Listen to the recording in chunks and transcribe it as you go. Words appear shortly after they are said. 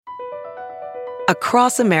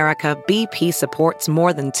Across America, BP supports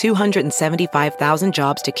more than 275,000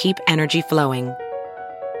 jobs to keep energy flowing.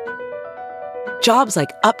 Jobs like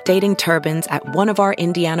updating turbines at one of our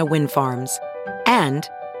Indiana wind farms and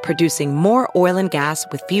producing more oil and gas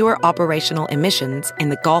with fewer operational emissions in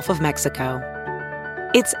the Gulf of Mexico.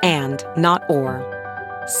 It's and, not or.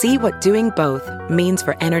 See what doing both means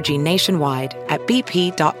for energy nationwide at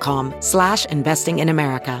bp.com/investing in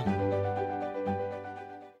America.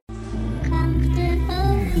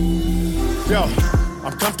 Yo,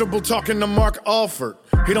 I'm comfortable talking to Mark Alford.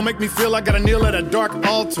 He don't make me feel I gotta kneel at a dark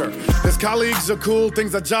altar. His colleagues are cool,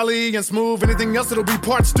 things are jolly and smooth. Anything else, it'll be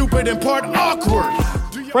part stupid and part awkward.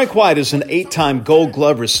 Frank White is an 8-time Gold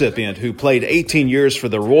Glove recipient who played 18 years for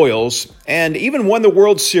the Royals and even won the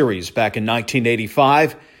World Series back in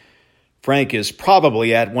 1985. Frank is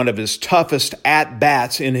probably at one of his toughest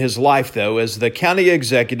at-bats in his life, though, as the county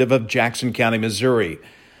executive of Jackson County, Missouri.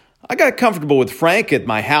 I got comfortable with Frank at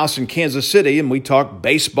my house in Kansas City, and we talked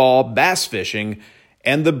baseball, bass fishing,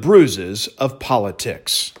 and the bruises of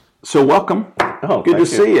politics. So welcome. Oh, good to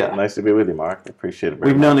see you. Nice to be with you, Mark. I appreciate it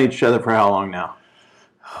very We've much. known each other for how long now?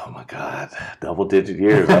 Oh, my God. Double-digit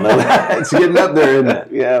years. I know that. It's getting up there, isn't it?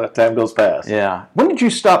 Yeah, time goes fast. Yeah. When did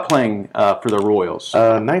you stop playing for the Royals?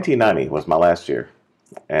 1990 was my last year.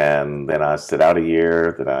 And then I sit out a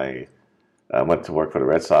year. Then I went to work for the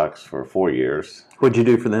Red Sox for 4 years. What'd you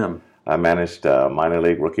do for them? I managed minor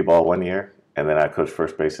league rookie ball 1 year. And then I coached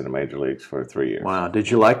first base in the major leagues for 3 years. Wow. Did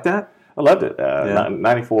you like that? I loved it.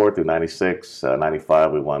 94 through 96,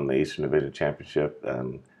 95, we won the Eastern Division Championship.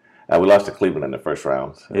 And we lost to Cleveland in the first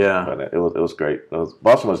round. Yeah. But it was great.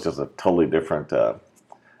 Boston was just a totally different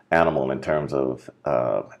animal in terms of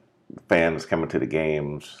fans coming to the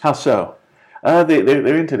games. How so?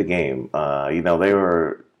 They're into the game. They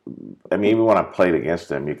were, even when I played against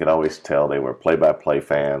them, you could always tell they were play-by-play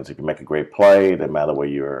fans. You can make a great play, no matter where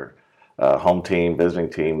you're home team, visiting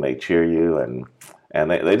team, they cheer you, and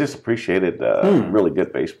they just appreciated really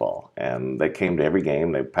good baseball. And they came to every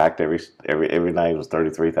game. They packed every night. It was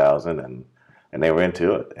 33,000, and they were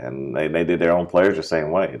into it. And they did their own players the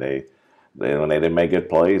same way. They when they didn't make good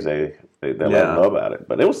plays, they let them know about it.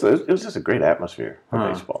 But it was just a great atmosphere for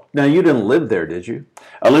baseball. Now you didn't live there, did you?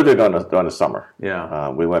 I lived there during the summer.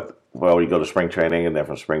 Yeah. We went. Well, you go to spring training, and then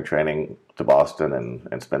from spring training to Boston,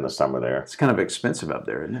 and spend the summer there. It's kind of expensive up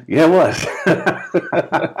there, isn't it? Yeah, it was.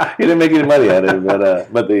 You didn't make any money out of it,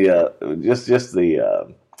 but the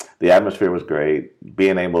atmosphere was great.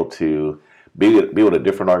 Being able to be with a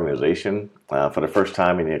different organization for the first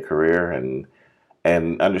time in your career, and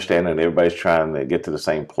understanding that everybody's trying to get to the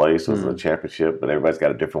same place as the championship, but everybody's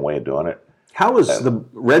got a different way of doing it. How is the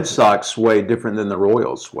Red Sox way different than the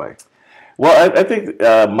Royals way? Well, I think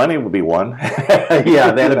money would be one.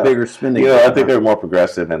 Yeah, they had a bigger spending. I think they're more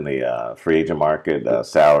progressive in the free agent market,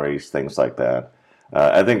 salaries, things like that.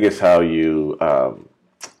 I think it's how you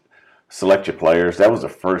select your players. That was the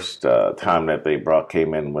first time that they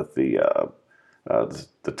came in with the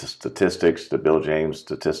statistics, the Bill James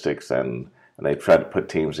statistics, and they tried to put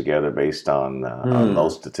teams together based on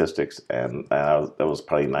those statistics. And that was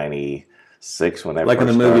probably 96 when they like in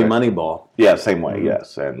the movie Moneyball. Yeah, same way,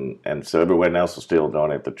 yes. And so everyone else was still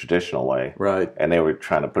doing it the traditional way. Right. And they were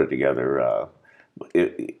trying to put it together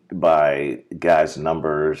by guys'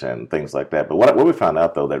 numbers and things like that. But what we found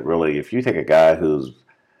out, though, that really if you take a guy who's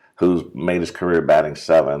made his career batting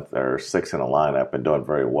 7th or 6th in a lineup and doing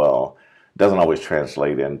very well, doesn't always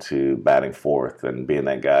translate into batting 4th and being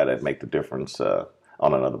that guy that make the difference on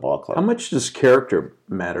another ball club. How much does character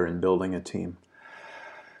matter in building a team?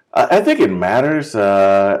 I think it matters.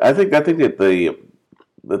 I think that the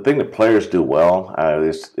thing that players do well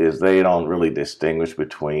is they don't really distinguish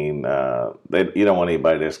between. You don't want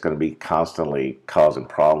anybody that's going to be constantly causing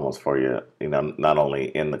problems for you. Not only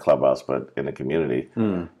in the clubhouse but in the community.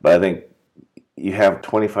 But I think you have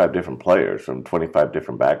 25 different players from 25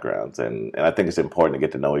 different backgrounds, and I think it's important to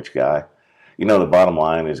get to know each guy. The bottom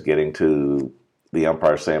line is getting to the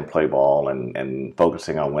umpire saying play ball and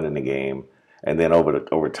focusing on winning the game. And then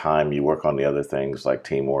over time, you work on the other things like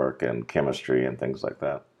teamwork and chemistry and things like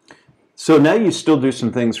that. So now you still do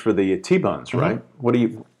some things for the T-Bones, right?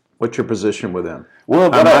 What's your position with them?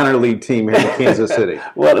 Well, a minor league team here in Kansas City.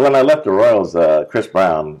 Well, when I left the Royals, Chris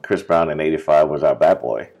Brown in '85 was our bat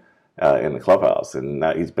boy in the clubhouse, and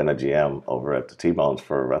now he's been a GM over at the T-Bones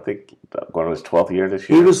for I think going on his 12th year this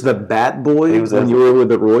year. He was the bat boy when you were with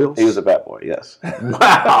the Royals? He was a bat boy, yes.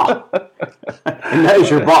 Wow. And that is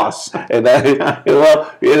your boss. And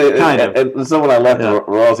so when I left the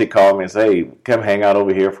Royals, he called me and said, "Hey, come hang out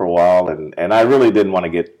over here for a while." And I really didn't want to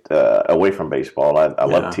get away from baseball. I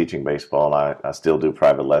love teaching baseball. I still do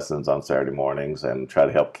private lessons on Saturday mornings and try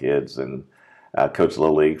to help kids. And I coached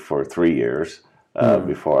Little League for 3 years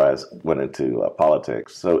before I went into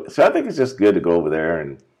politics. So I think it's just good to go over there,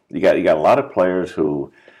 and you got a lot of players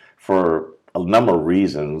who, for a number of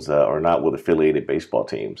reasons, are not with affiliated baseball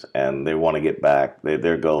teams, and they want to get back.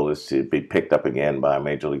 Their goal is to be picked up again by a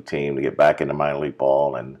major league team, to get back into minor league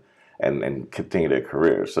ball and continue their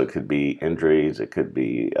career. So it could be injuries, it could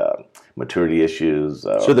be maturity issues.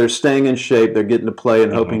 So they're staying in shape, they're getting to play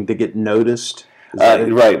and hoping to get noticed.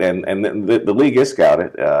 Right, and the league is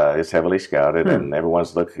scouted. It's heavily scouted, and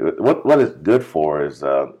everyone's looking. What it's good for is,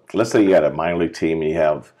 let's say you got a minor league team, and you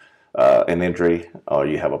have an injury, or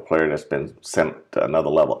you have a player that's been sent to another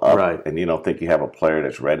level up, and you don't think you have a player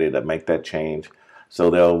that's ready to make that change. So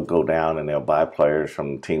they'll go down and they'll buy players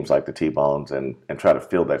from teams like the T-Bones and try to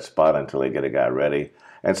fill that spot until they get a guy ready.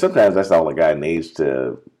 And sometimes that's all the guy needs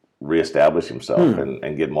to reestablish himself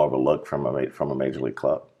and get more of a look from a major league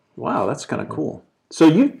club. Wow, that's kind of cool. So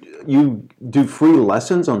you do free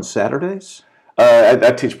lessons on Saturdays?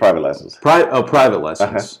 I teach private lessons. Private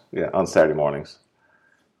lessons. Yeah, on Saturday mornings.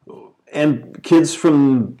 And kids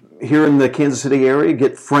from here in the Kansas City area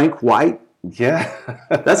get Frank White? Yeah.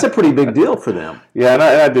 That's a pretty big deal for them. Yeah, and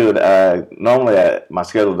I do it. Normally, my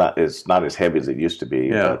schedule is not as heavy as it used to be,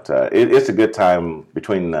 but it's a good time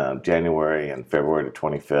between January and February the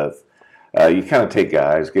 25th. You kind of take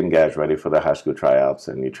getting guys ready for their high school tryouts,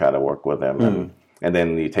 and you try to work with them. And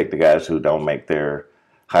then you take the guys who don't make their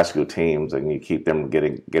high school teams, and you keep them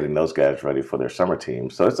getting those guys ready for their summer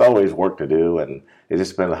teams. So it's always work to do, and it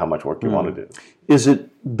just depends on how much work you want to do. Is it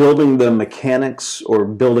building the mechanics or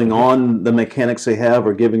building on the mechanics they have,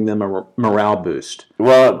 or giving them a morale boost?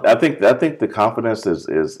 Well, I think the confidence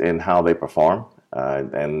is in how they perform,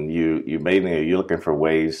 and you're looking for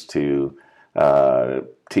ways to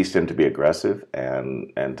teach them to be aggressive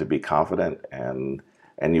and to be confident, and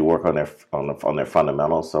you work on their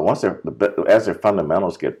fundamentals. So as their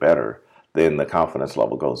fundamentals get better, then the confidence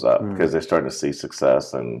level goes up because they're starting to see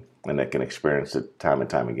success and they can experience it time and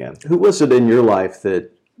time again. Who was it in your life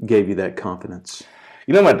that gave you that confidence?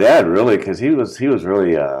 You know, my dad, really, because he was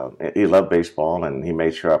really he loved baseball, and he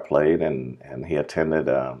made sure I played, and he attended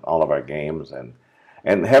all of our games,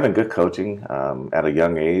 and having good coaching at a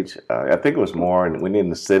young age. I think it was more when you're in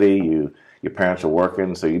the city, your parents are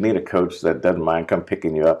working, so you need a coach that doesn't mind come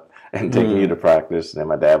picking you up and taking you to practice. And then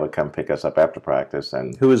my dad would come pick us up after practice.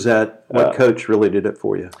 And who was that? What coach really did it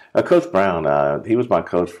for you? Coach Brown. He was my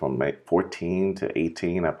coach from 14 to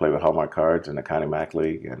 18. I played with Hallmark Cards in the Connie Mack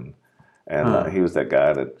League, and he was that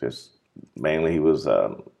guy that just mainly he was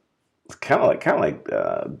kind of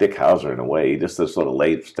like Dick Hauser in a way. He just sort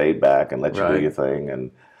of stayed back and let you do your thing.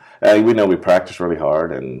 And we practiced really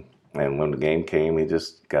hard, and when the game came, he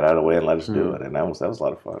just got out of the way and let us do it, and that was a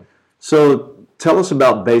lot of fun. So tell us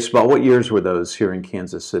about baseball. What years were those here in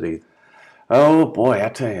Kansas City? Oh boy, I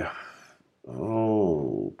tell you.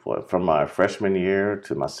 Oh boy, from my freshman year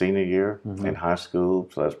to my senior year in high school,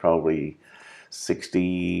 so that's probably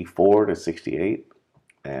 64 to 68.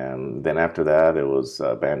 And then after that, it was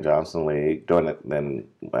Van Johnson League. Then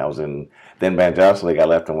Van Johnson League, I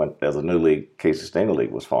left and went as a new league. Casey Stengel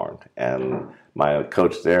League was formed, and my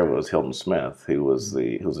coach there was Hilton Smith. He was a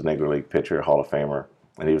Negro League pitcher, Hall of Famer,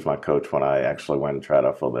 and he was my coach when I actually went and tried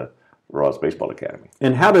out for the Royals Baseball Academy.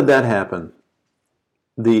 And how did that happen?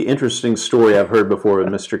 The interesting story I've heard before with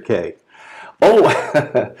Mr. K. Oh,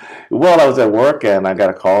 well, I was at work and I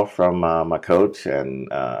got a call from my coach, and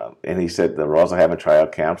he said the Royals are having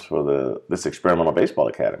tryout camps for this experimental baseball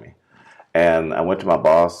academy. And I went to my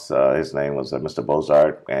boss. His name was Mr.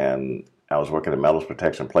 Bozart, and I was working at Metals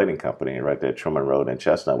Protection Plating Company right there at Truman Road in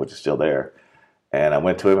Chestnut, which is still there. And I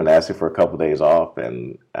went to him and asked him for a couple of days off,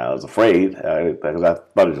 and I was afraid because I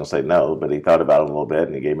thought he was going to say no, but he thought about it a little bit,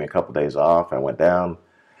 and he gave me a couple of days off. I went down.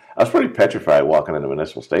 I was pretty petrified walking into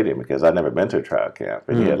Municipal Stadium because I'd never been to a tryout camp,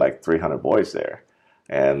 and you had like 300 boys there.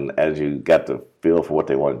 And as you got the feel for what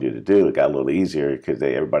they wanted you to do, it got a little easier because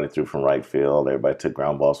everybody threw from right field, everybody took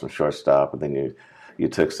ground balls from shortstop, and then you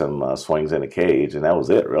took some swings in the cage, and that was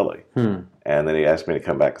it, really. And then he asked me to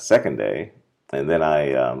come back the second day, and then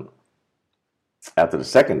after the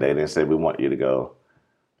second day, they said, we want you to go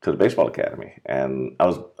to the baseball academy. And I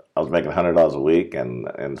was making $100 a week,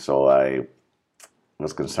 and so I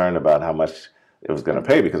was concerned about how much it was going to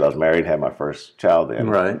pay because I was married, had my first child then.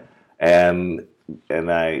 Right. And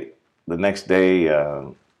the next day,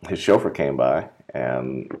 his chauffeur came by,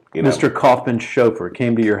 And Mr. Kaufman's chauffeur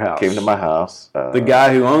came to your house. Came to my house. The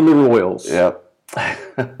guy who owned the Royals. Yep.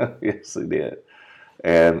 Yes, he did.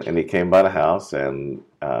 And he came by the house, and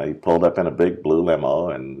he pulled up in a big blue limo,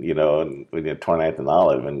 and and we did 29th and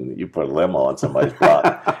Olive, and you put a limo on somebody's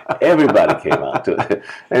block. Everybody came out to it.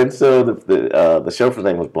 And so the chauffeur's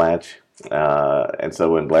name was Blanche. And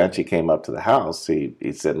so when Blanche came up to the house, he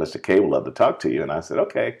said, "Mr. K would love to talk to you." And I said,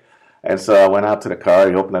 "Okay." And so I went out to the car.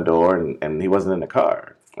 He opened the door, and he wasn't in the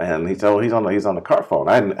car. And he said, "Oh, he's on the car phone."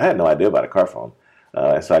 I had no idea about a car phone.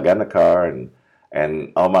 So I got in the car,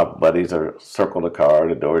 and all my buddies are circled the car.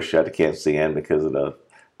 The door is shut. You can't see in because of the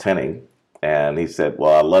tinting. And he said,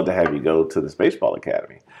 "Well, I'd love to have you go to this baseball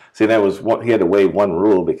academy." See, he had to waive one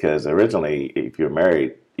rule, because originally, if you're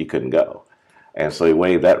married, you couldn't go. And so he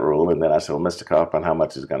waived that rule. And then I said, "Well, Mr. Kaufman, how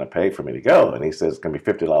much is it going to pay for me to go?" And he says, "It's going to be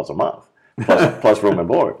 $50 a month, plus room and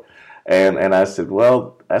board." And I said,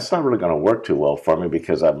 "Well, that's not really going to work too well for me,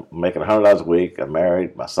 because I'm making $100 a week. I'm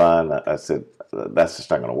married, my son." I said, "That's just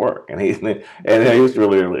not going to work." And he was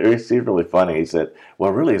really funny. He said,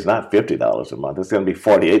 "Well, really, it's not $50 a month. It's going to be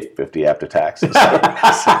 $48.50 after taxes."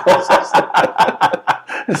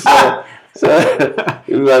 So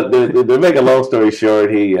to make a long story short,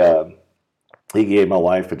 he gave my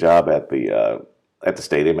wife a job at the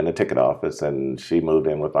stadium in the ticket office, and she moved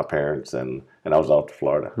in with my parents, and I was off to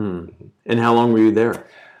Florida. And how long were you there?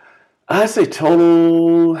 I'd say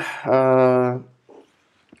total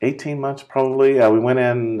 18 months probably. We went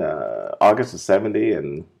in August of 70,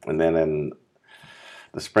 and then in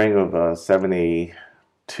the spring of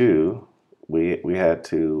 72, we had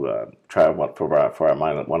to try one for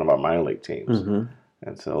one of our minor league teams. Mm-hmm.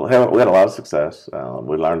 And so we had a lot of success.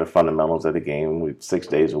 We learned the fundamentals of the game. 6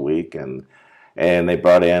 days a week, and they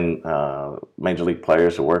brought in major league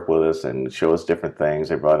players to work with us and show us different things.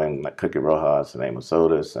 They brought in like Cookie Rojas and Amos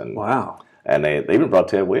Otis, and wow. And they even brought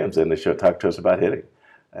Ted Williams in to talk to us about hitting.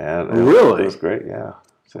 And really, it was great. Yeah.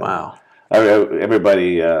 So, wow.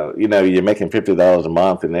 Everybody, you're making $50 a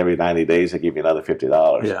month, and every 90 days they give you another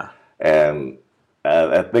 $50. Yeah. And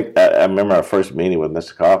I think I remember our first meeting with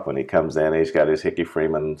Mr. Kaufman. He comes in, he's got his Hickey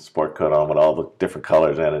Freeman sport coat on with all the different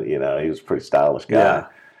colors in it. He was a pretty stylish guy. Yeah.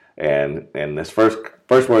 And his first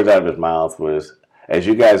words out of his mouth was, "As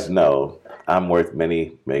you guys know, I'm worth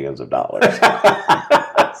many millions of dollars."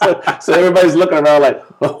 so everybody's looking around like,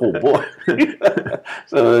 "Oh boy!"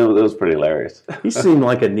 So it was pretty hilarious. He seemed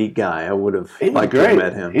like a neat guy. I would have liked to have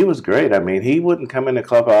met him. He was great. I mean, he wouldn't come in the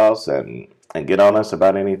clubhouse and get on us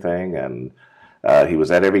about anything, and he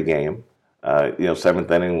was at every game.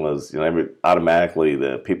 Seventh inning was, automatically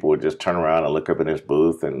the people would just turn around and look up in his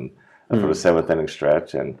booth and for the seventh inning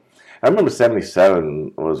stretch. And I remember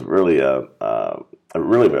 77 was really of an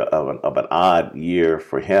odd year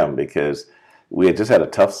for him, because we had just had a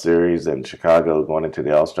tough series in Chicago going into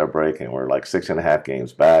the All-Star break, and we're like 6.5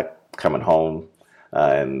 games back coming home.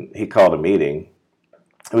 And he called a meeting,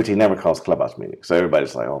 which he never calls clubhouse meetings. So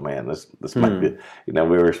everybody's like, "Oh man, this might be," we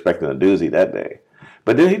were expecting a doozy that day.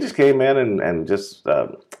 But then he just came in and just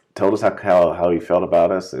told us how he felt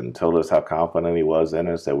about us, and told us how confident he was in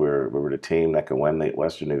us, that we were the team that could win the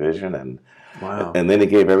Western Division. And wow. And then he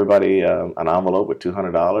gave everybody an envelope with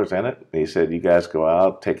 $200 in it. And he said, "You guys go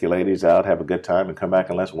out, take your ladies out, have a good time, and come back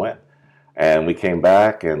and let's win." And we came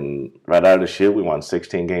back, and right out of the chute, we won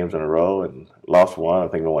 16 games in a row and lost one. I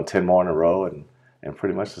think we won 10 more in a row, and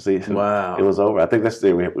pretty much the season, it was over. I think that's the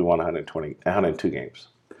year we won 102 games.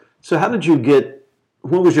 So how did you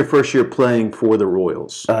what was your first year playing for the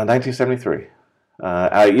Royals? 1973.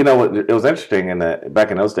 It was interesting in that back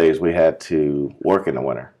in those days we had to work in the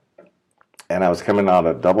winter, and I was coming out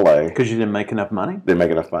of AA. Because you didn't make enough money? Didn't make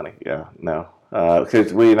enough money. Yeah, no.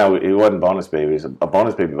 Because it wasn't bonus babies. A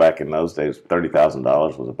bonus baby back in those days,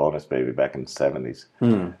 $30,000 was a bonus baby back in the 70s.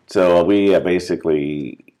 So we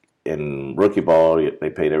basically, in rookie ball, they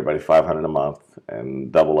paid everybody $500 a month,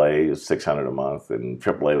 and AA was $600 a month, and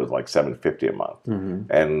AAA was like $750 a month.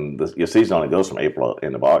 And your season only goes from April to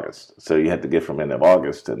end of August, so you had to get from end of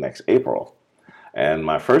August to next April. And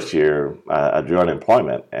my first year, I drew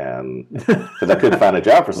unemployment, and because I couldn't find a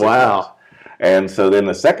job for 6 months. And so then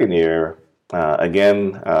the second year,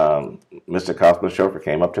 Mr. Kaufman's chauffeur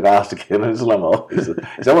came up to the house to get in his limo. He said,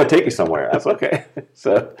 "I want to take you somewhere." That's okay.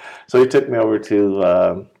 So he took me over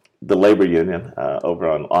to the labor union over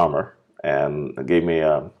on Armour, and gave me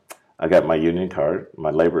I got my union card,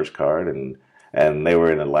 my laborer's card, and they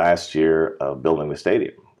were in the last year of building the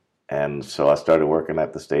stadium. And so I started working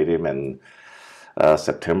at the stadium in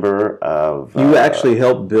September of. You actually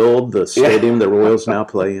helped build the stadium the Royals now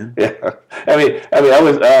play in. Yeah, I mean, I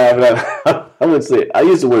was I would say I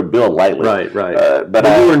use the word build lightly. Right. But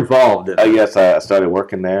you were involved in it. Yes, I started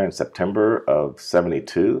working there in September of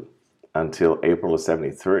 '72 until April of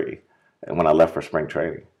 '73, and when I left for spring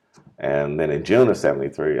training. And then in June of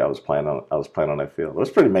 '73, I was playing on that field. It was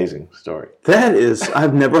a pretty amazing story. That is,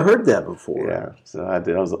 I've never heard that before. Yeah, so I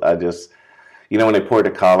just, when they poured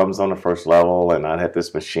the columns on the first level, and I had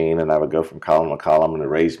this machine, and I would go from column to column, and it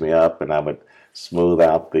raised me up, and I would smooth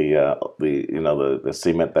out the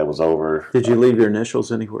cement that was over. Did you leave your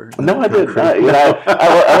initials anywhere? No, I didn't.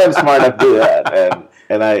 I wasn't smart enough to do that,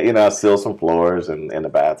 and I sealed some floors and in the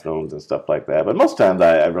bathrooms and stuff like that. But most times,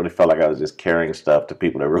 I really felt like I was just carrying stuff to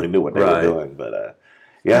people that really knew what they were doing. But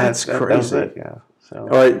that's crazy. That was it. Yeah. So. All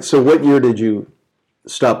right. So, what year did you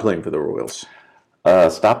stop playing for the Royals?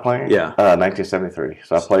 Stop playing? Yeah. 1973.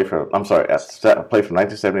 So I played from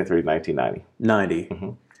 1973 to 1990. 90.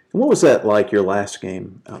 Mm-hmm. What was that like, your last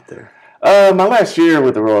game out there? My last year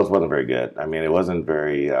with the Royals wasn't very good. I mean, it wasn't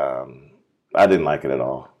very. I didn't like it at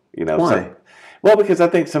all. Why? Well, because I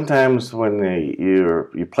think sometimes when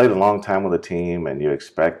you played a long time with a team and you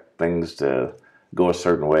expect things to go a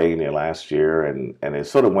certain way in your last year, and it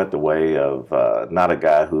sort of went the way of not a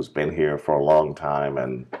guy who's been here for a long time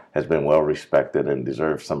and has been well respected and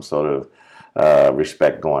deserves some sort of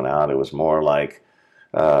respect going out. It was more like.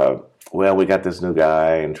 Well, we got this new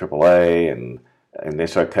guy in AAA, and they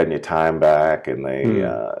start cutting your time back, and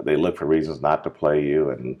they look for reasons not to play you.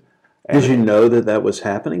 And did you know that was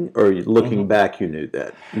happening, or looking back, you knew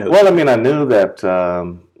that? Well, I mean, I knew that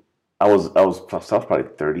I was probably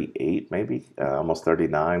 38, maybe almost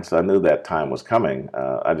 39, so I knew that time was coming.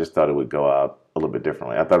 I just thought it would go out a little bit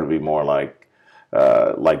differently. I thought it would be more like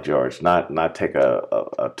George, not take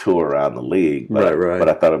a tour around the league, but, right. But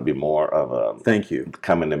I thought it would be more of a thank you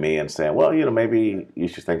coming to me and saying, well, maybe you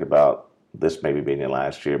should think about this maybe being your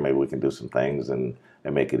last year. Maybe we can do some things and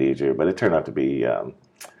make it easier. But it turned out to be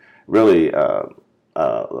really a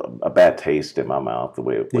bad taste in my mouth. The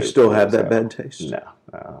way you still have that bad taste? No.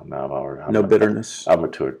 No bitterness. I'm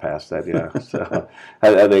matured past that. Yeah. So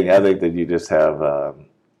I think that you just have. I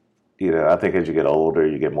think as you get older,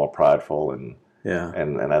 you get more prideful and. Yeah,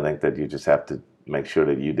 and I think that you just have to make sure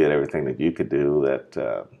that you did everything that you could do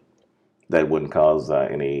that wouldn't cause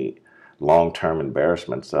any long-term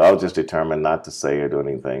embarrassment. So I was just determined not to say or do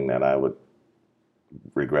anything that I would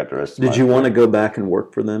regret the rest of my life. Did you want to go back and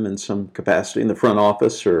work for them in some capacity in the front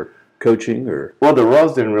office or coaching or? Well, the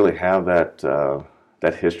Royals didn't really have that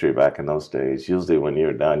history back in those days. Usually, when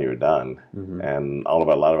you're done, you're done, and a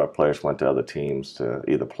lot of our players went to other teams to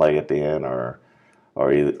either play at the end or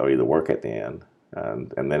either work at the end.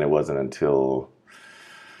 And then it wasn't until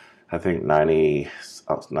I think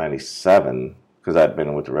 97, because I'd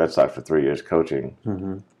been with the Red Sox for 3 years coaching.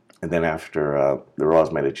 And then after the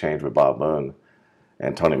Royals made a change with Bob Boone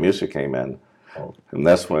and Tony Musa came in, and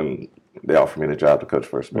that's when they offered me the job to coach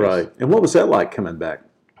first base. Right. And what was that like coming back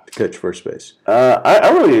to coach first base?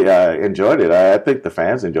 I really enjoyed it. I think the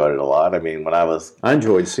fans enjoyed it a lot. I mean, I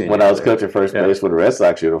enjoyed seeing when I was coaching first base with a Red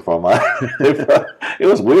Sox uniform. It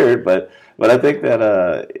was weird, but I think that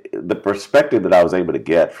the perspective that I was able to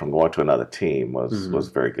get from going to another team was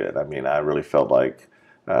very good. I mean, I really felt like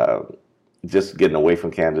just getting away from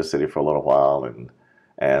Kansas City for a little while, and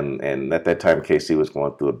at that time KC was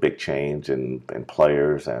going through a big change in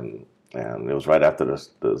players, and it was right after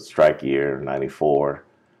the strike year '94.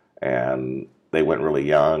 And they went really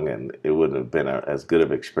young, and it wouldn't have been as good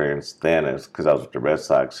of an experience then as because I was with the Red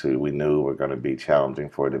Sox, who we knew were going to be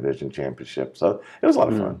challenging for a division championship. So it was a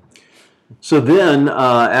lot of fun. So then,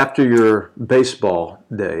 after your baseball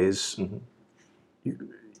days,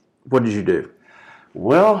 what did you do?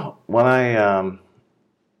 Well, when I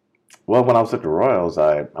was at the Royals,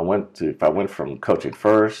 I went from coaching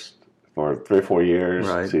first for 3 or 4 years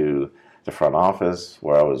to the front office,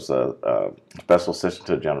 where I was a special assistant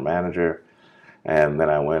to the general manager, and then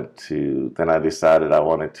I decided I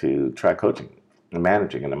wanted to try coaching and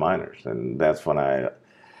managing in the minors, and that's when I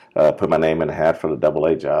put my name in the hat for the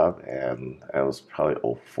AA job, and it was probably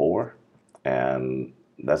 '04, and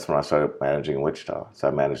that's when I started managing in Wichita. So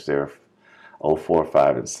I managed there 04,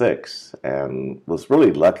 05, and 06, and was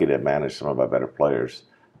really lucky to manage some of our better players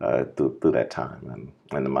through that time.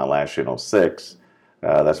 And in my last year in 06,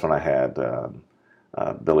 that's when I had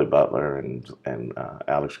Billy Butler and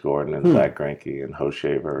Alex Gordon and Zach Greinke and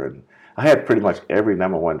Hoshaver, and I had pretty much every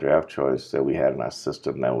number one draft choice that we had in our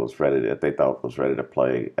system that they thought was ready to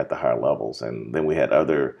play at the higher levels, and then we had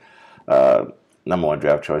other number one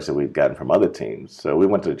draft choice that we'd gotten from other teams. So we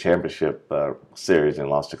went to the championship series and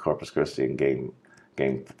lost to Corpus Christi in game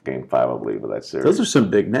 5, I believe, of that series. Those are some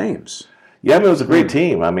big names. Yeah, I mean, it was a great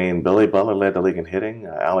team. I mean, Billy Butler led the league in hitting.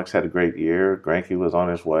 Alex had a great year. Granke was on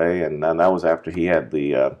his way, and then that was after he had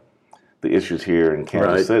the issues here in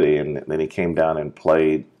Kansas City, and then he came down and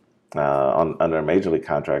played under a major league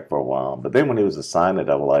contract for a while. But then when he was assigned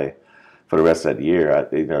to AA for the rest of that year,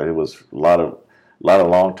 it was a lot of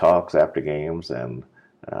long talks after games, and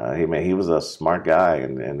he was a smart guy,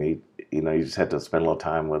 and he. You just had to spend a little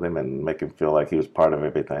time with him and make him feel like he was part of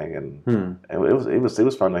everything, and it was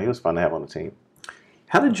fun. He was fun to have on the team.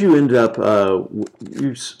 How did you end up?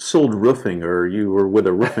 You sold roofing, or you were with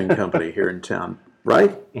a roofing company here in town,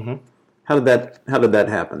 right? Mm-hmm. How did that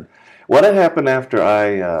happen? Well, that happened after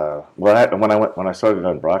when I started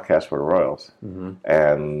on broadcast for the Royals,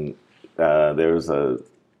 and there was a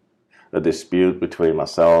dispute between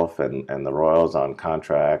myself and the Royals on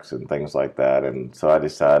contracts and things like that. And so I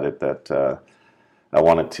decided that I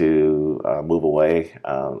wanted to move away.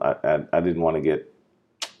 I didn't want to get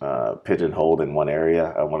pigeonholed in one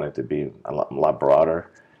area. I wanted to be a lot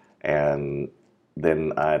broader. And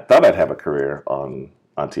then I thought I'd have a career on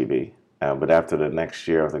TV. But after the next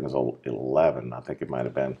year, I think it was 11, I think it might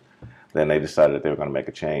have been, then they decided they were going to make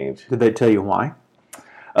a change. Did they tell you why?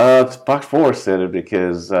 Fox 4 said it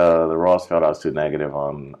because the Royals felt I was too negative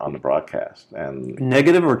on the broadcast. And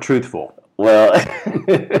negative or truthful? Well,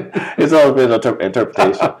 it's always been an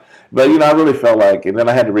interpretation. But, I really felt like, and then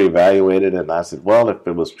I had to reevaluate it, and I said, well, if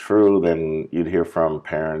it was true, then you'd hear from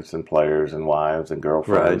parents and players and wives and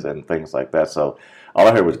girlfriends and things like that. So all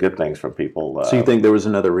I heard was good things from people. So you think there was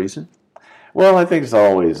another reason? Well, I think it's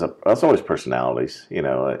always personalities, and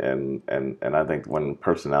I think when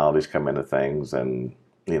personalities come into things and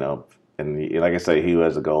like I say, he who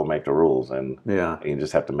has a goal make the rules, and you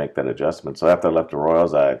just have to make that adjustment. So after I left the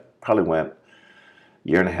Royals, I probably went a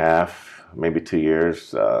year and a half, maybe 2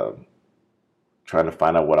 years, trying to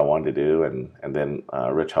find out what I wanted to do. And then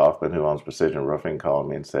Rich Hoffman, who owns Precision Roofing, called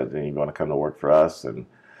me and said, "You want to come to work for us?" And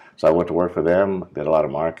so I went to work for them, did a lot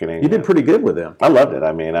of marketing. You did pretty good with them. I loved it.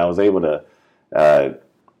 I mean, I was able to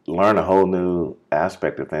learn a whole new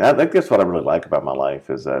aspect of things. I think that's what I really like about my life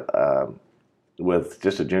is that with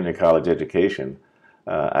just a junior college education,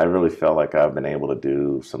 I really felt like I've been able to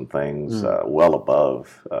do some things well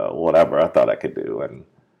above whatever I thought I could do,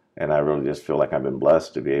 and I really just feel like I've been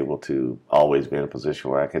blessed to be able to always be in a position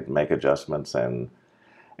where I could make adjustments, and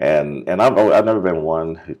I've never been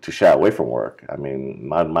one to shy away from work. I mean,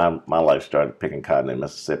 my life started picking cotton in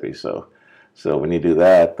Mississippi, so when you do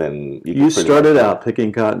that, then you started out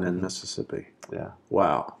picking cotton in Mississippi. Yeah,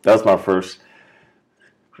 wow, that was my first.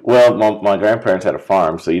 Well, my grandparents had a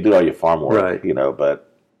farm, so you do all your farm work, but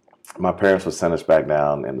my parents would send us back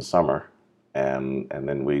down in the summer, and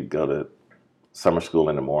then we'd go to summer school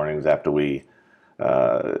in the mornings after we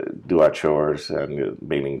do our chores, and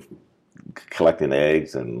meaning collecting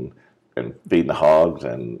eggs and feeding the hogs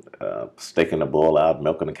and staking the bull out,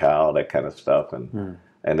 milking the cow, that kind of stuff. And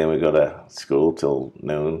then we go to school till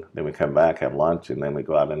noon, then we come back, have lunch, and then we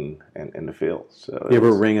go out in the field. So you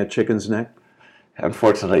ever wring a chicken's neck?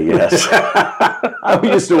 Unfortunately, yes. I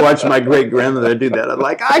used to watch my great grandmother do that. I'm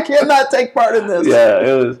like, I cannot take part in this. Yeah,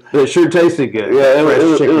 it was. But it sure tasted good. Yeah, it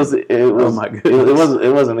was. Oh my goodness!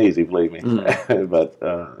 It wasn't easy, believe me. But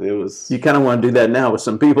it was. You kind of want to do that now with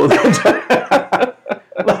some people. How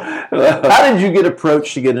did you get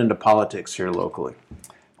approached to get into politics here locally?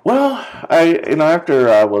 Well, after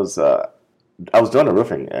I was doing the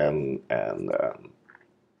roofing and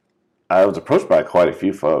I was approached by quite a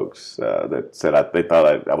few folks that said they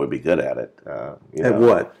thought I would be good at it. At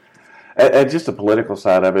what? At just the political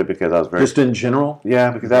side of it, because I was very... Just in general?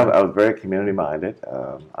 Yeah, because I was very community-minded.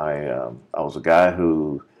 I was a guy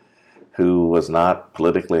who was not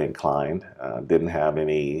politically inclined, didn't have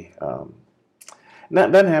any...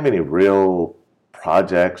 doesn't have any real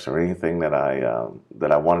projects or anything that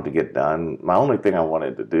I wanted to get done. My only thing I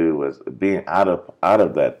wanted to do was being out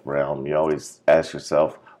of that realm. You always ask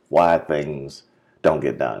yourself, why things don't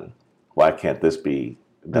get done. Why can't this be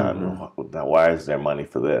done? Why is there money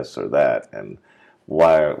for this or that? And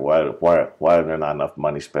why are there not enough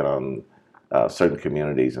money spent on certain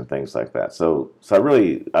communities and things like that? So I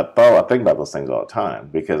think about those things all the time,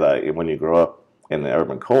 because when you grow up in the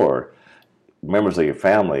urban core, members of your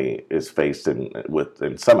family is faced in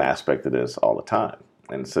some aspect of this all the time.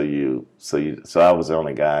 And so I was the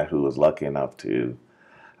only guy who was lucky enough to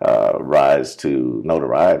rise to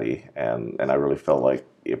notoriety, and I really felt like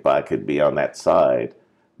if I could be on that side,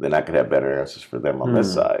 then I could have better answers for them on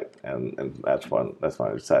this side, and that's when I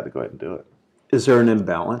decided to go ahead and do it. Is there an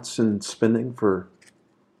imbalance in spending for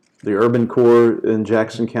the urban core in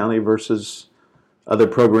Jackson County versus other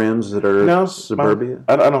programs that are No, suburbia?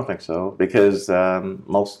 I don't think so, because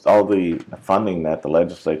most all the funding that the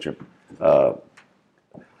legislature uh,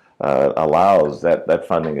 allows, that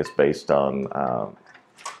funding is based on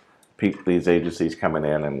these agencies coming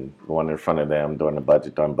in and going in front of them during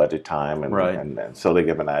budget time, and, Right. and so they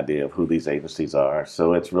give an idea of who these agencies are.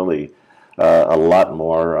 So it's really a lot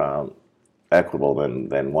more equitable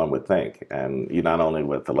than one would think. And you not only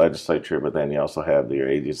with the legislature, but then you also have your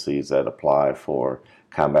agencies that apply for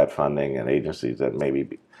combat funding, and agencies that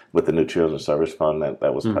maybe with the new Children's Service Fund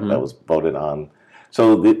that was voted on.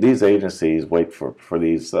 So these agencies wait for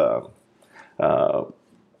these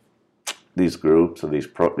groups or these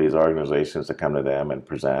organizations to come to them and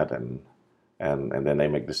present, and then they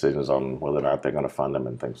make decisions on whether or not they're going to fund them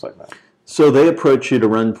and things like that. So they approached you to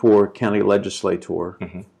run for county legislator.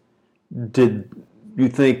 Did you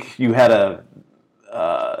think you had it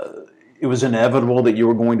was inevitable that you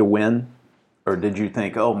were going to win? Or did you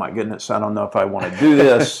think, oh my goodness, I don't know if I want to do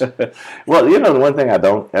this? Well, the one thing I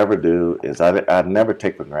don't ever do is I never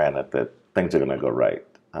take for granted that things are going to go right.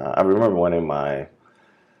 I remember winning my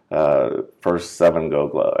first 8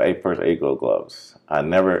 Gold Gloves. I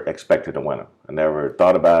never expected to win them. I never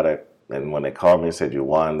thought about it. And when they called me and said you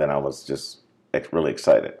won, then I was just really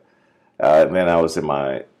excited. Then I was in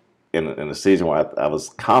the season where I was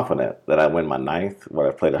confident that I'd win my 9th, where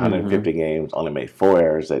I played 150 games, only made 4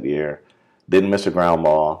 errors that year, didn't miss a ground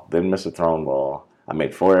ball, didn't miss a thrown ball. I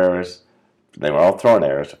made 4 errors. They were all thrown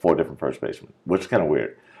errors to 4 different first basemen, which is kind of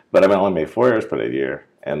weird. But I only made 4 errors for that year,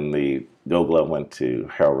 and the Gold Glove went to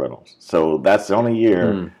Harold Reynolds. So that's the only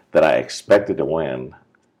year that I expected to win,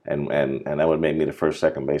 and that would make me the first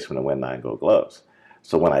second baseman to win 9 Gold Gloves.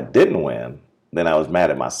 So when I didn't win, then I was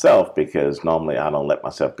mad at myself, because normally I don't let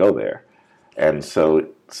myself go there. And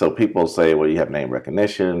so people say, well, you have name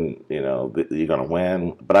recognition, you're going to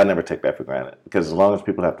win. But I never take that for granted, because as long as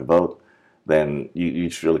people have to vote, then you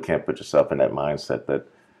really can't put yourself in that mindset that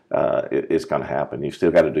it's going to happen. You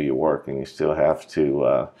still got to do your work, and you still have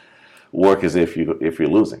to work as if you're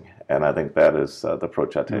losing. And I think that is the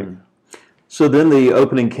approach I take. So then the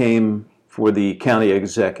opening came for the county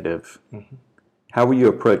executive. How were you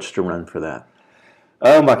approached to run for that?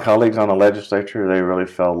 My colleagues on the legislature, they really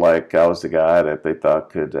felt like I was the guy that they thought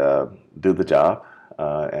could do the job.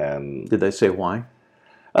 And did they say why?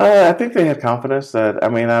 I think they had confidence that,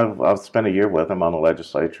 I've spent a year with them on the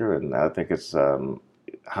legislature, and I think it's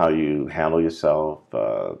how you handle yourself.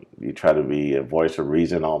 You try to be a voice of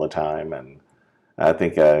reason all the time. And I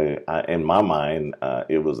think in my mind,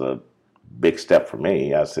 it was a big step for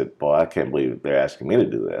me. I said, boy, I can't believe they're asking me to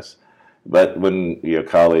do this. But when your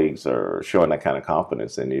colleagues are showing that kind of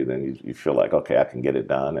confidence in you, then you feel like, okay, I can get it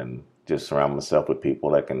done, and just surround myself with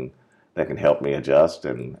people that can help me adjust.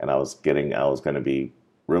 And I was going to be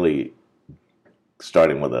really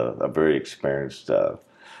starting with a very experienced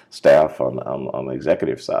staff on the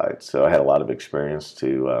executive side. So I had a lot of experience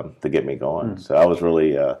to get me going. So I was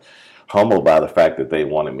really humbled by the fact that they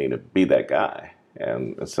wanted me to be that guy,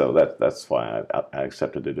 and so that's why I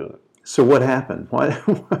accepted to do it. So what happened?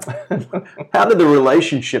 How did the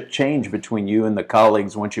relationship change between you and the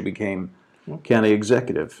colleagues once you became county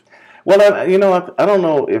executive? Well, I don't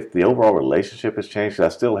know if the overall relationship has changed. I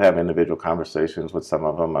still have individual conversations with some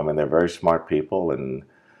of them. They're very smart people and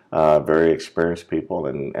very experienced people,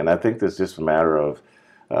 and I think there's just a matter of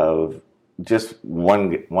just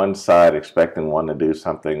one side expecting one to do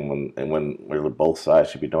something when really both sides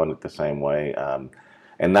should be doing it the same way,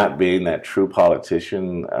 and not being that true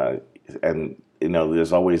politician. And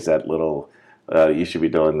there's always that little you should be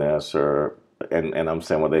doing this, and I'm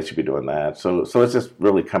saying, well, they should be doing that. So it's just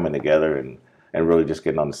really coming together and really just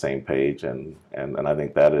getting on the same page, and I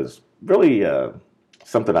think that is really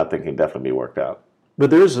something I think can definitely be worked out. But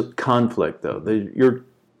there's a conflict, though.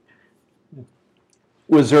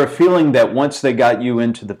 Was there a feeling that once they got you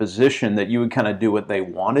into the position that you would kind of do what they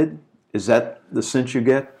wanted? Is that the sense you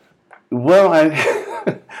get? Well,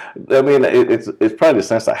 it's probably the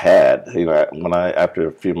sense I had, after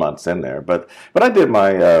a few months in there. But I did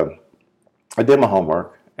my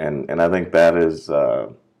homework, and I think that is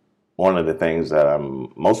one of the things that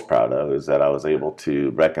I'm most proud of, is that I was able to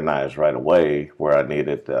recognize right away where I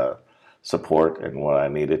needed support and what I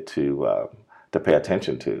needed to pay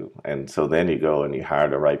attention to. And so then you go and you hire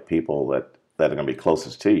the right people that are going to be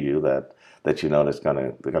closest to you, that they're going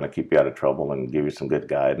to keep you out of trouble and give you some good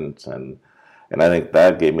guidance. And I think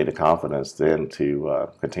that gave me the confidence then to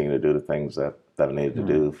continue to do the things that I needed to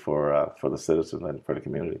do for the citizens and for the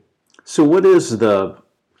community. So what is the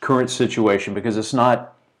current situation? Because it's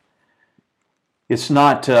not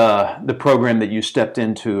the program that you stepped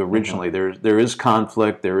into originally. There is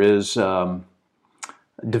conflict. There is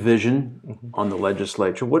division on the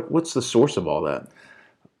legislature. What's the source of all that?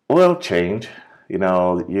 Well, change. You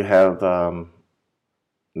have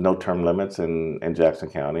no term limits in Jackson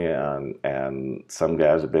County, and some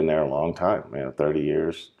guys have been there a long time, 30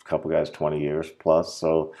 years, a couple guys 20 years plus.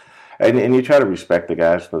 So, and you try to respect the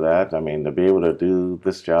guys for that. I mean, to be able to do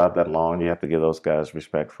this job that long, you have to give those guys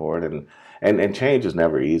respect for it. And change is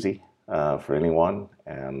never easy for anyone.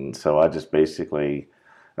 And so I just basically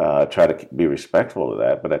try to be respectful of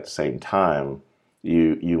that. But at the same time,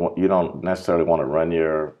 you don't necessarily want to run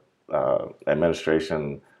your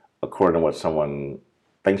administration according to what someone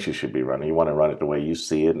thinks you should be running. You want to run it the way you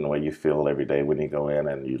see it and the way you feel every day when you go in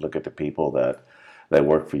and you look at the people that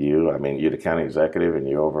work for you. I mean, you're the county executive and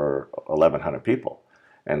you're over 1,100 people.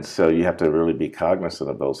 And so you have to really be cognizant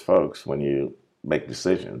of those folks when you make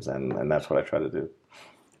decisions, and that's what I try to do.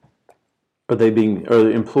 Are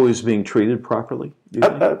the employees being treated properly?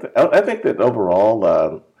 I think that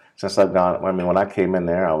overall, since I've gone, I mean, when I came in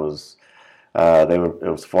there, it was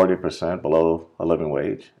 40% below a living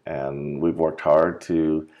wage, and we've worked hard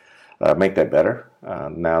to make that better.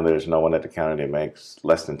 Now there's no one at the county that makes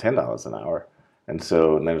less than $10 an hour, and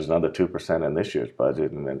there's another 2% in this year's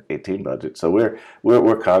budget and then 18 budget. So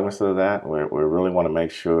we're cognizant of that. We really want to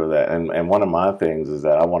make sure that, and one of my things is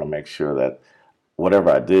that I want to make sure that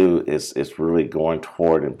whatever I do is really going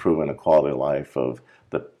toward improving the quality of life of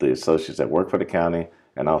the associates that work for the county,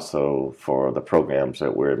 and also for the programs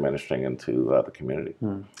that we're administering into the community.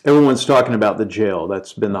 Everyone's talking about the jail.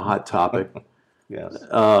 That's been the hot topic. Yes.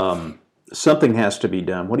 Something has to be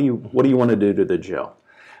done. What do you want to do to the jail?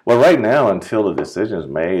 Well, right now, until the decision is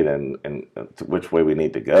made and which way we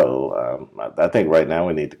need to go, I think right now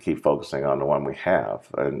we need to keep focusing on the one we have.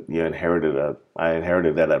 And I inherited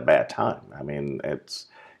that at a bad time. I mean,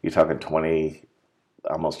 you're talking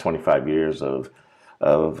almost 25 years of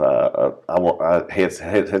I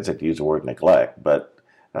hesitate to use the word neglect, but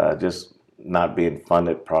just not being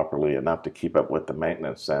funded properly enough to keep up with the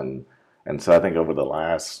maintenance. And so I think over the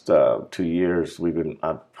last 2 years,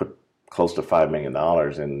 I've put close to $5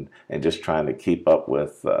 million in just trying to keep up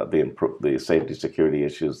with the safety security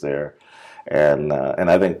issues there. And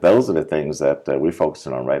I think those are the things that we're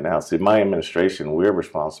focusing on right now. See, my administration, we're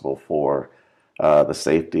responsible for the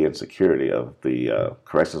safety and security of the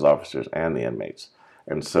corrections officers and the inmates.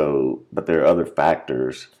 And so, but there are other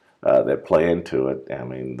factors that play into it. I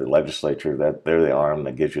mean, the legislature, they're the arm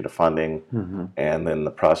that gives you the funding, and then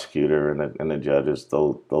the prosecutor and the judges.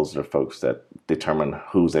 Those are the folks that determine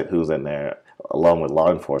who's in there, along with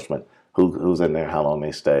law enforcement, who's in there, how long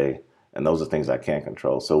they stay, and those are things I can't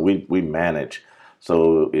control. So we manage.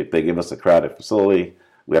 So if they give us a crowded facility,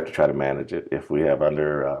 we have to try to manage it. If we have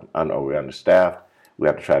we're understaffed, we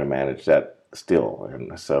have to try to manage that still.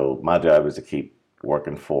 And so my job is to keep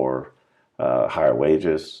working for higher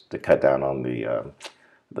wages, to cut down on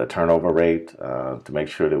the turnover rate, to make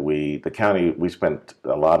sure that the county, we spent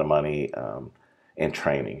a lot of money in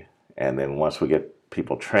training. And then once we get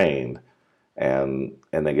people trained and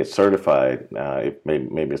they get certified,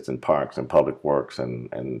 maybe it's in parks and public works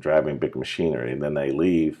and driving big machinery, and then they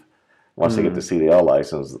leave. Once they get the CDL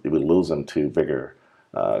license, we lose them to bigger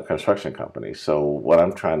construction companies. So what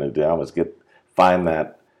I'm trying to do is find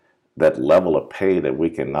that level of pay that we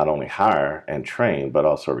can not only hire and train, but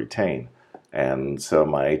also retain. And so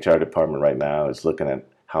my HR department right now is looking at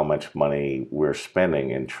how much money we're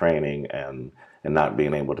spending in training and not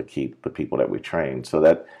being able to keep the people that we train. So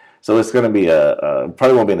it's going to be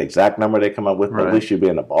probably won't be an exact number they come up with, but at least you'll be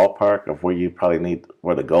in the ballpark of where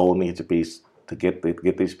where the goal needs to be to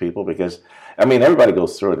get these people. Because I mean, everybody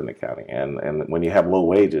goes through it in the county, and when you have low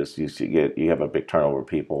wages, you have a big turnover of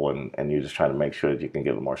people, and you're just trying to make sure that you can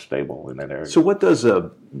get them more stable in that area. So what does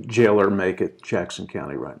a jailer make at Jackson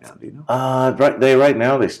County right now? Do you know? Right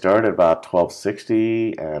now they start at about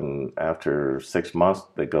 $12.60, and after 6 months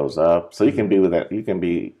it goes up. So you can be with that. You can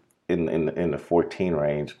be in the 14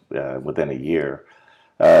 range within a year.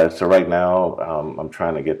 So right now I'm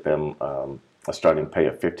trying to get them a starting pay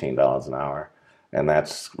of $15 an hour. And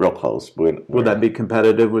that's real close. Will that be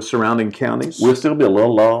competitive with surrounding counties? We'll still be a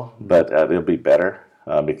little low, but it'll be better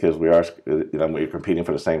because we're competing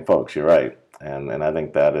for the same folks. You're right, and I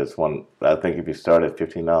think that is one. I think if you start at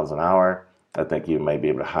 $15 an hour, I think you may be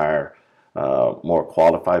able to hire more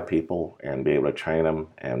qualified people and be able to train them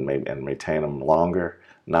and retain them longer,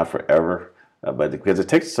 not forever. But because it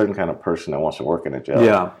takes a certain kind of person that wants to work in a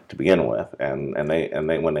jail to begin with, and they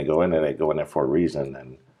when they go in there, they go in there for a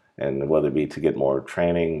reason, and whether it be to get more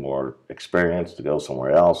training, more experience, to go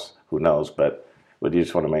somewhere else, who knows? But you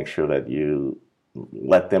just want to make sure that you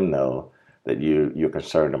let them know that you're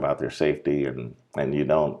concerned about their safety and you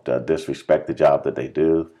don't disrespect the job that they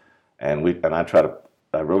do. And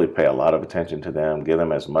I really pay a lot of attention to them, give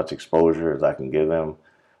them as much exposure as I can give them.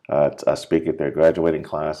 I speak at their graduating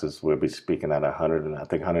classes. We'll be speaking at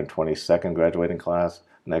 122nd graduating class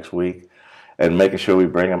next week, and making sure we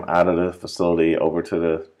bring them out of the facility over to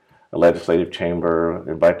the legislative chamber,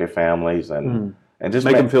 invite their families, and just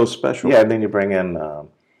make them feel special. Yeah, and then you bring in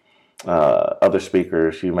other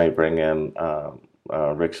speakers. You may bring in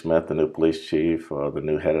Rick Smith, the new police chief, or the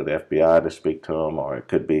new head of the FBI to speak to them, or it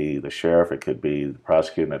could be the sheriff, it could be the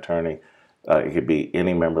prosecuting attorney. It could be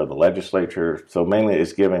any member of the legislature. So mainly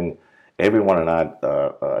it's giving everyone and I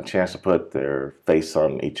a chance to put their face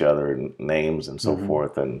on each other and names and so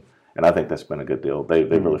forth. And I think that's been a good deal. They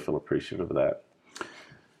really feel appreciative of that.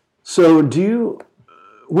 So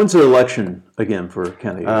when's the election again for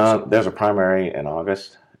county? There's a primary in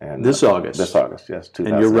August. And This August? This August, yes.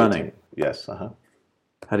 2018. And you're running? Yes.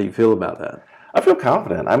 How do you feel about that? I feel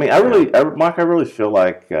confident. I mean, Mark, I really feel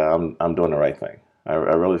like I'm doing the right thing. I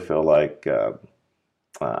really feel like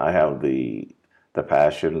I have the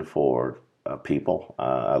passion for people.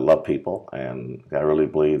 I love people, and I really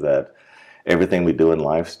believe that everything we do in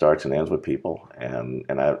life starts and ends with people. And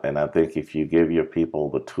I think if you give your people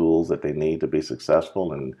the tools that they need to be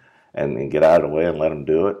successful and get out of the way and let them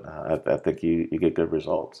do it, I think you get good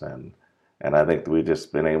results. And I think we've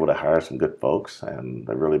just been able to hire some good folks and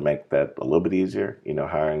really make that a little bit easier. You know,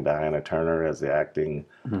 hiring Diana Turner as the acting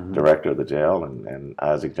director of the jail, and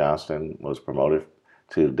Isaac Johnston was promoted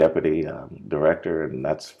to deputy director, and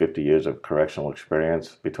that's 50 years of correctional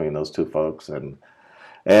experience between those two folks. And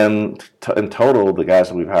in total, the guys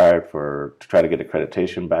that we've hired to try to get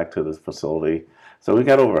accreditation back to this facility. So we've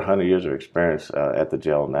got over 100 years of experience at the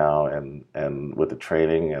jail now, and with the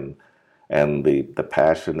training and the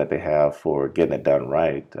passion that they have for getting it done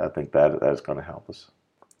right, I think that's going to help us.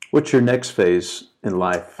 What's your next phase in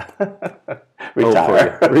life?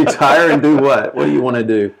 Retire. Retire and do what? What do you want to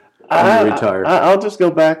do when you retire? I'll just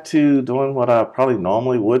go back to doing what I probably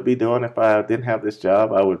normally would be doing if I didn't have this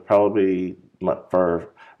job. I would probably, for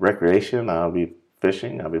recreation, I'll be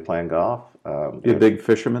fishing. I'll be playing golf. You a big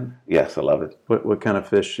fisherman? Yes, I love it. What kind of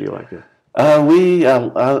fish do you like to?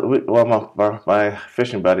 My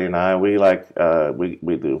fishing buddy and I, we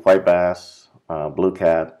do white bass, blue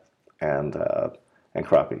cat, and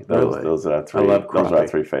crappie. Those are our three. I love crappie. Those are our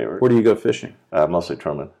three favorites. Where do you go fishing? Mostly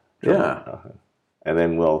Truman. Yeah. And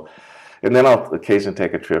then I'll occasionally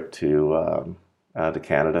take a trip to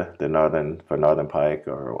Canada, for northern pike,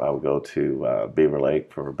 or I would go to Beaver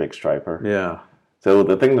Lake for a big striper. Yeah. So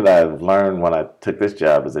the thing that I've learned when I took this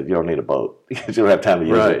job is that you don't need a boat because you don't have time to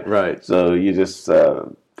use it. Right. So you just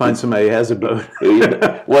find somebody who has a boat. You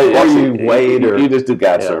just do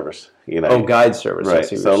guide service. You know. Oh, guide service. Right.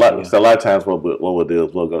 So a lot of times what we'll do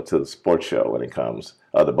is we'll go to the sports show when it comes,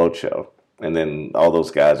 or the boat show, and then all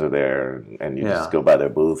those guys are there, and you just go by their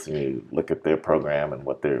booths and you look at their program and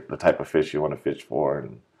what the type of fish you want to fish for,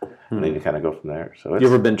 and then you kind of go from there. So you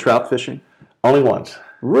ever been trout fishing? Only once.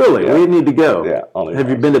 Really? Yeah. We need to go. Yeah, only Have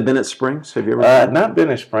once. you been to Bennett Springs? Have you ever not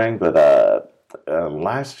Bennett Springs, but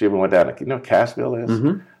last year we went down to, Cassville is?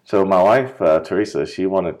 Mm-hmm. So my wife, Teresa, she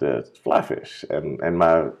wanted to fly fish, and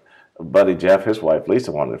my buddy Jeff, his wife,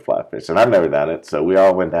 Lisa, wanted to fly fish, and I've never done it, so we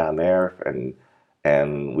all went down there, and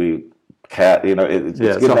we it's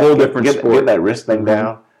a whole different sport. Get that wrist thing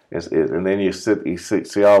down, and then you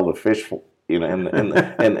see all the fish, in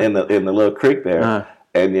the little creek there.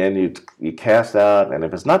 And then you cast out, and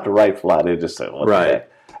if it's not the right fly, they just say, "What the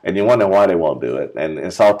heck?" And you wonder why they won't do it. And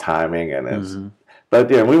it's all timing, and it's.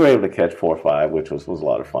 But yeah, we were able to catch 4 or 5, which was a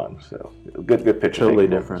lot of fun. So good picture. Totally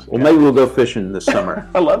different. Well, maybe we'll go fishing this summer.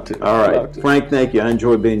 I'd love to. All right, Frank. Thank you. I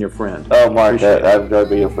enjoyed being your friend. Oh, Mark, I've enjoyed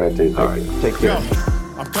being your friend too. All right, take care.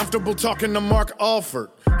 I'm comfortable talking to Mark Alford.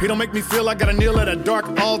 He don't make me feel like I gotta kneel at a dark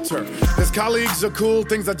altar. His colleagues are cool,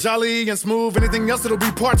 things are jolly and smooth. Anything else, it'll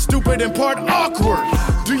be part stupid and part awkward.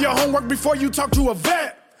 Do your homework before you talk to a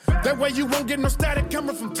vet. That way you won't get no static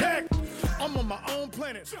coming from tech. I'm on my own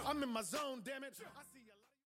planet. I'm in my zone, damn it.